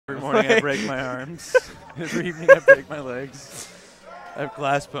morning I break my arms. Every evening I break my legs. I have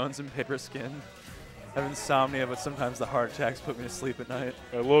glass bones and paper skin. I have insomnia, but sometimes the heart attacks put me to sleep at night.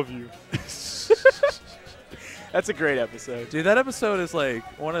 I love you. That's a great episode. Dude, that episode is like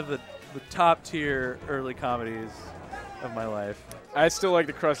one of the top tier early comedies of my life. I still like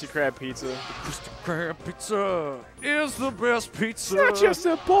the Krusty Krab pizza. The Krusty Krab pizza is the best pizza. It's not just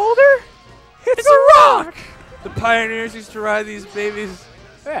a boulder. It's a rock. The pioneers used to ride these babies.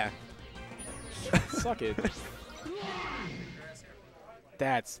 Yeah. Suck it.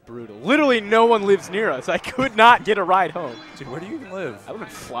 That's brutal. Literally no one lives near us. I could not get a ride home. Dude, where do you even live? I live in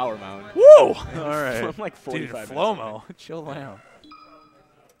Flower Mound. Woo! All right. I'm like 45 Dude, minutes Flomo. away. Chill down.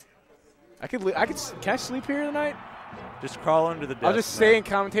 Can I sleep here tonight? Just crawl under the desk. I'll just stay and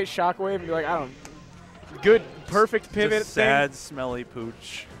commentate Shockwave and be like, I don't. Good, perfect pivot just sad, smelly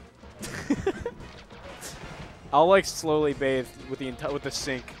pooch. I'll like slowly bathe with the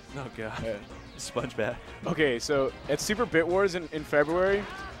sink. Oh god. Yeah. Sponge bath. Okay, so at Super Bit Wars in February,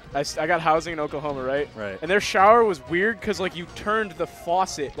 I got housing in Oklahoma, right? Right. And their shower was weird because like you turned the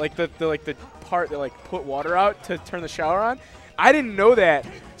faucet, like the part that like put water out to turn the shower on. I didn't know that.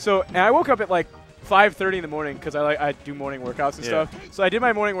 So and I woke up at like 5:30 in the morning because I do morning workouts and stuff. So I did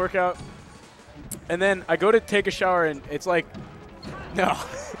my morning workout, and then I go to take a shower and it's like, no.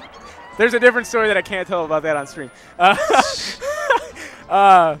 There's a different story that I can't tell about that on stream.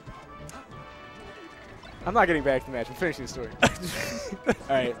 I'm not getting back to the match. I'm finishing the story. All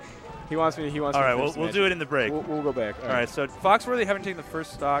right. He wants me. All right. We'll do it in the break. We'll go back. All right. So Foxworthy haven't taken the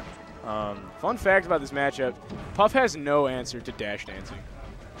first stock. Fun fact about this matchup: Puff has no answer to dash dancing.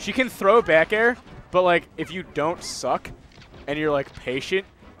 She can throw back air, but like if you don't suck, and you're like patient,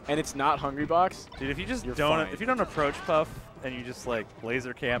 and it's not hungry box. Dude, if you just fine. if you don't approach Puff and you just like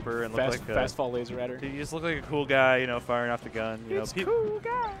laser camper and look like a fast fall laser at her. Dude, you just look like a cool guy, you know, firing off the gun. You know, cool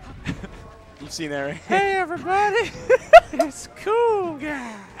guy. You've seen that, right? Hey everybody, it's cool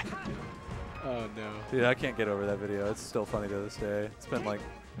guy. Oh no. Dude, I can't get over that video. It's still funny to this day. It's been like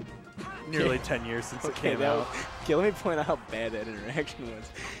nearly 10 years since it came out. Okay, let me point out how bad that interaction was.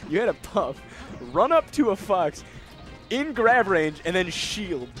 You had a Puff run up to a Fox in grab range and then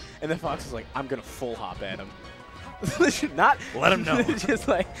shield, and the Fox was like, I'm gonna full hop at him. Not let him know. Just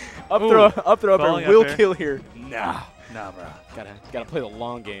like up throw, will kill here. Nah, bro. Gotta play the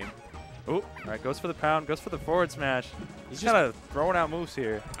long game. Ooh, all right, goes for the pound, goes for the forward smash. He's kind of throwing out moves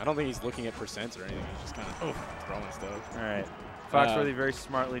here. I don't think he's looking at percents or anything. He's just kind of throwing stuff. All right. Foxworthy very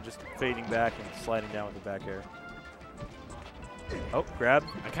smartly just fading back and sliding down with the back air. Oh, grab.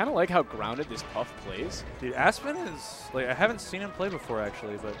 I kind of like how grounded this Puff plays. Dude, Aspen is, like, I haven't seen him play before,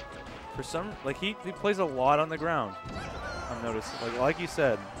 actually, but for some, like, he plays a lot on the ground. I've noticed. Like you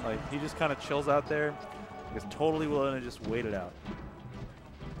said, like, he just kind of chills out there. He's totally willing to just wait it out.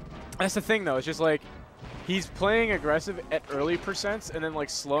 That's the thing, though. It's just like he's playing aggressive at early percents and then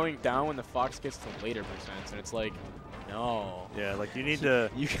like slowing down when the Fox gets to later percents, and it's like, no. Yeah, like you need to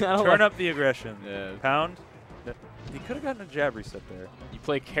turn like, up the aggression. Yeah. Pound. He could have gotten a jab reset there. You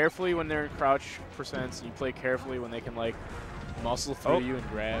play carefully when they're in crouch percents. And you play carefully when they can like muscle through you and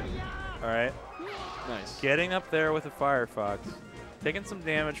grab. All right. Nice. Getting up there with a Firefox. Taking some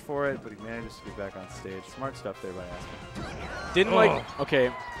damage for it, but he manages to get back on stage. Smart stuff there by Aspen.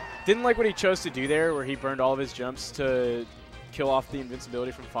 Didn't like what he chose to do there, where he burned all of his jumps to kill off the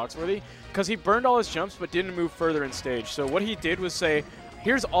invincibility from Foxworthy, because he burned all his jumps but didn't move further in stage. So what he did was say,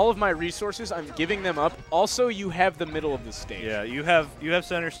 here's all of my resources, I'm giving them up. Also, you have the middle of the stage. Yeah, you have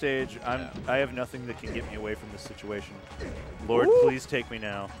center stage. I have nothing that can get me away from this situation. Lord, please take me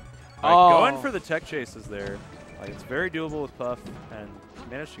now. All right, going for the tech chases there. Like, it's very doable with Puff, and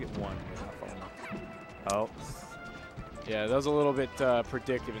managed to get one. Oh. Yeah, that was a little bit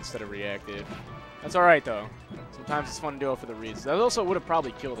predictive instead of reactive. That's all right, though. Sometimes it's fun to do it for the reads. That also would have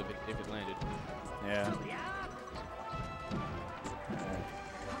probably killed if it landed. Yeah.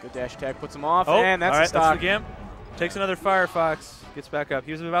 Good dash attack, puts him off, oh, and that's all right, a stock. That's the game. Takes another Firefox, gets back up.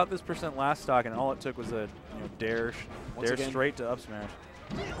 He was about this percent last stock, and all it took was a dare straight to up smash.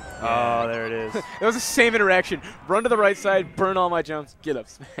 Yeah. Oh, there it is. It was the same interaction. Run to the right side, burn all my jumps, get up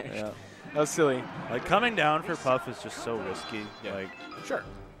smash. Yeah. That was silly. Like, coming down for Puff is just so risky. Yeah. Like, sure.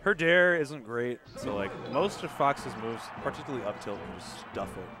 Her dare isn't great, so like most of Fox's moves, particularly up tilt, can just stuff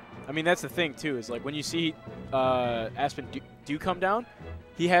it. I mean, that's the thing too, is like when you see Aspen do come down,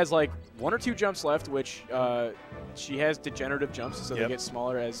 he has like 1 or 2 jumps left, which she has degenerative jumps, so they get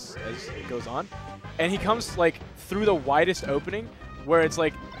smaller as it goes on. And he comes like through the widest opening where it's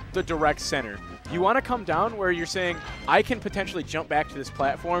like the direct center. You want to come down where you're saying, I can potentially jump back to this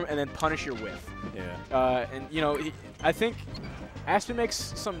platform and then punish your whiff. Yeah. And, you know, I think Aspen makes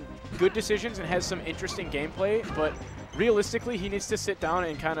some good decisions and has some interesting gameplay, but realistically, he needs to sit down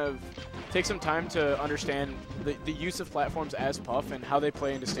and kind of take some time to understand the use of platforms as Puff and how they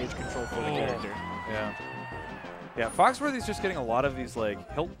play into stage control for the character. Yeah. Yeah, Foxworthy's just getting a lot of these, like,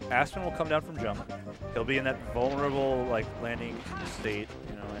 Aspen will come down from jump. He'll be in that vulnerable, like, landing state,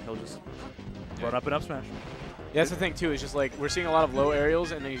 you know, and he'll just run up and up smash. Yeah, that's the thing, too. It's just, like, we're seeing a lot of low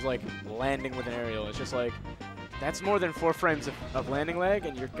aerials, and he's, like, landing with an aerial. It's just, like, that's more than 4 frames of landing lag,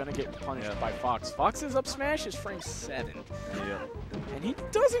 and you're going to get punished by Fox. Fox's up smash is frame 7. Yeah. And he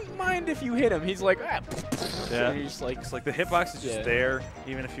doesn't mind if you hit him. He's like, ah. Yeah. And he's like, it's like the hitbox is just there,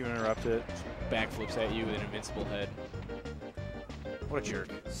 even if you interrupt it. Backflips at you with an invincible head. What a jerk.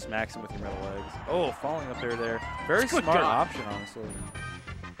 Smacks him with your metal legs. Oh, falling up there. Very Good smart God. option, honestly.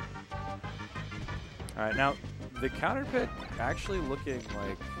 All right, now the counter pick actually looking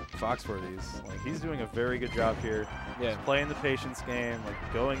like Foxworthy's. Like, he's doing a very good job here. Yeah. He's playing the patience game,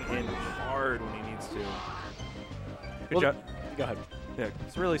 like going in hard when he needs to. Good job. Go ahead. Yeah,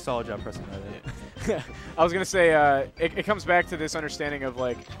 it's a really solid job pressing that in. I was going to say, it comes back to this understanding of,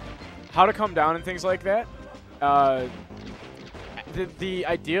 like, how to come down and things like that. The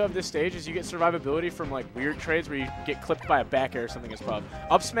idea of this stage is you get survivability from, like, weird trades where you get clipped by a back air or something as Puff.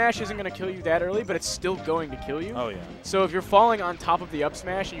 Up smash isn't going to kill you that early, but it's still going to kill you. Oh, yeah. So if you're falling on top of the up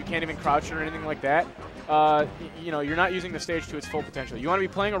smash and you can't even crouch it or anything like that, you know, you're not using the stage to its full potential. You want to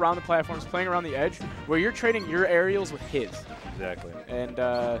be playing around the platforms, playing around the edge, where you're trading your aerials with his. Exactly. And,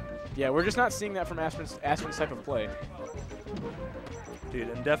 yeah, we're just not seeing that from Aspen's type of play. Dude,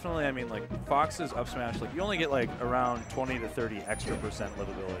 and definitely, I mean, like, Fox's up smash, like, you only get, like, around 20 to 30 extra percent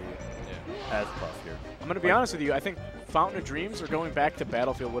livability as Puff here. I'm going to be honest with you. I think Fountain of Dreams or going back to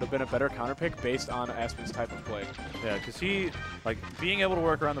Battlefield would have been a better counter pick based on Aspen's type of play. Yeah, because he, like, being able to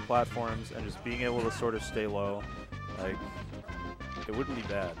work around the platforms and just being able to sort of stay low, like, it wouldn't be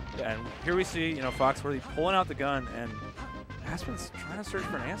bad. Yeah. And here we see, you know, Foxworthy pulling out the gun, and Aspen's trying to search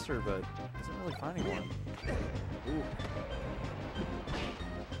for an answer, but isn't really finding one. Ooh.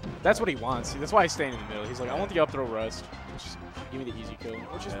 That's what he wants. That's why he's staying in the middle. He's like, I want the up throw rust. Just give me the easy kill.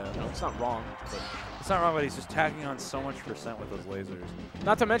 Which is, you know, it's not wrong. But it's not wrong, but he's just tacking on so much percent with those lasers.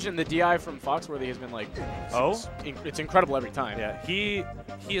 Not to mention the DI from Foxworthy has been like, it's incredible every time. Yeah, he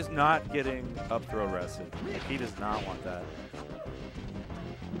is not getting up throw rested. Like, he does not want that.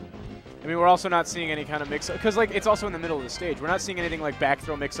 I mean, we're also not seeing any kind of mix-up, because, like, it's also in the middle of the stage. We're not seeing anything like back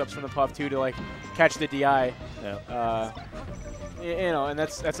throw mix-ups from the Puff, too, to, like, catch the DI. Yeah. You know, and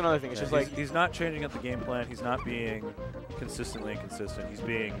that's another thing. It's just like he's not changing up the game plan. He's not being consistently inconsistent. He's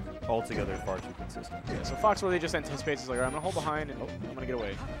being altogether far too consistent. Yeah, so Foxworthy just anticipates. He's like, all right, I'm going to hold behind, and I'm going to get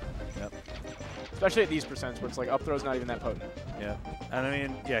away. Yep. Especially at these percents where it's like up throw's not even that potent. Yeah. And I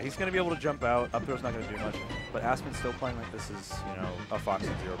mean, yeah, he's going to be able to jump out. Up throw's not going to do much. But Aspen's still playing like this is, you know, a Fox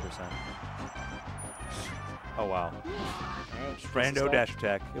at 0%. Oh, wow. Brando dash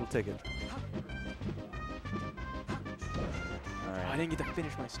attack. It'll take it. I didn't get to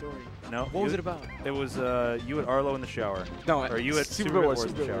finish my story. No. What was it about? It was you at Arlo in the shower. No, or you at Super Wars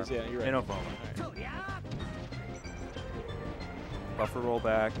in the shower. Yeah, you're right. In Oklahoma. Right. Buffer roll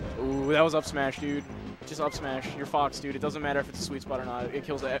back. Ooh, that was up smash, dude. Just up smash. You're Fox, dude. It doesn't matter if it's a sweet spot or not. It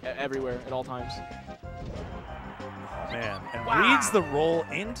kills everywhere at all times. Oh, man. And reads the roll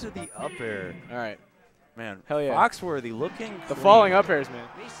into the up air. All right. Man. Hell yeah. Foxworthy looking The clean. falling up airs, man.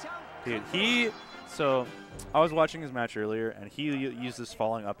 Dude, so I was watching his match earlier, and he used this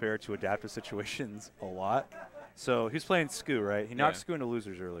falling up air to adapt to situations a lot. So he was playing Scoo, right? He knocked Scoo into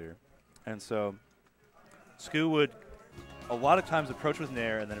losers earlier. And so Scoo would a lot of times approach with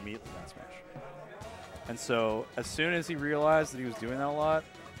Nair and then immediately down smash. And so as soon as he realized that he was doing that a lot,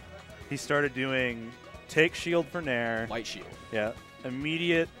 he started doing take shield for Nair. Light shield. Yeah.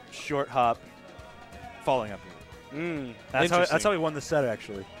 Immediate short hop, falling up air. That's how he won the set,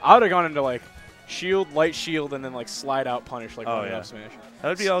 actually. I would have gone into, like, shield, light shield, and then, like, slide out punish, like up smash. That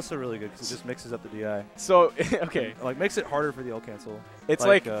would be also really good because it just mixes up the DI. So, okay. Like, makes it harder for the L cancel. It's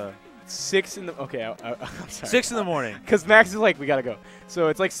like 6 in the... Okay, I'm sorry. 6 in the morning. Because Max is like, we got to go. So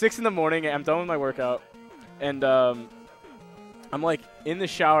it's like 6 in the morning, and I'm done with my workout. And I'm, like, in the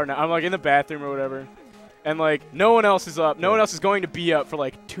shower now. I'm, like, in the bathroom or whatever. And, like, no one else is up. No one else is going to be up for,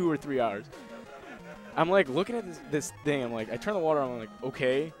 like, 2 or 3 hours. I'm, like, looking at this thing. I'm, like, I turn the water on. I'm, like,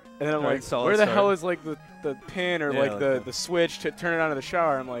 okay. And then I'm like, where the hell is, like, the pin or, like, the switch to turn it on to the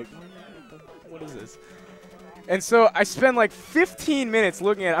shower? I'm like, what is this? And so I spend, like, 15 minutes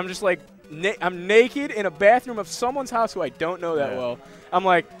looking at it. I'm just, like, I'm naked in a bathroom of someone's house who I don't know that well. I'm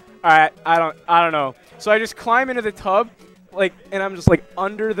like, all right, I don't know. So I just climb into the tub, like, and I'm just like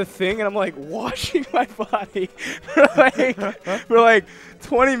under the thing, and I'm like washing my body for like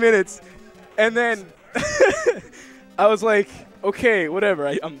 20 minutes, and then I was like, okay, whatever,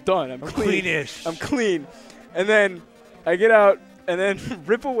 I'm done. I'm clean. Cleanish. I'm clean. And then I get out, and then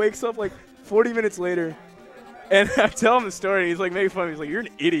Ripple wakes up like 40 minutes later. And I tell him the story, and he's like making fun of me. He's like, you're an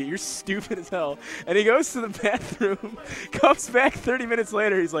idiot. You're stupid as hell. And he goes to the bathroom, comes back 30 minutes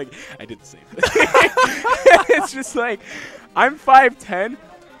later. He's like, I did the same thing. It's just like, I'm 5'10".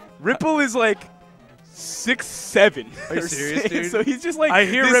 Ripple is like 6'7". Are you serious, dude? So he's just like I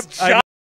hear this I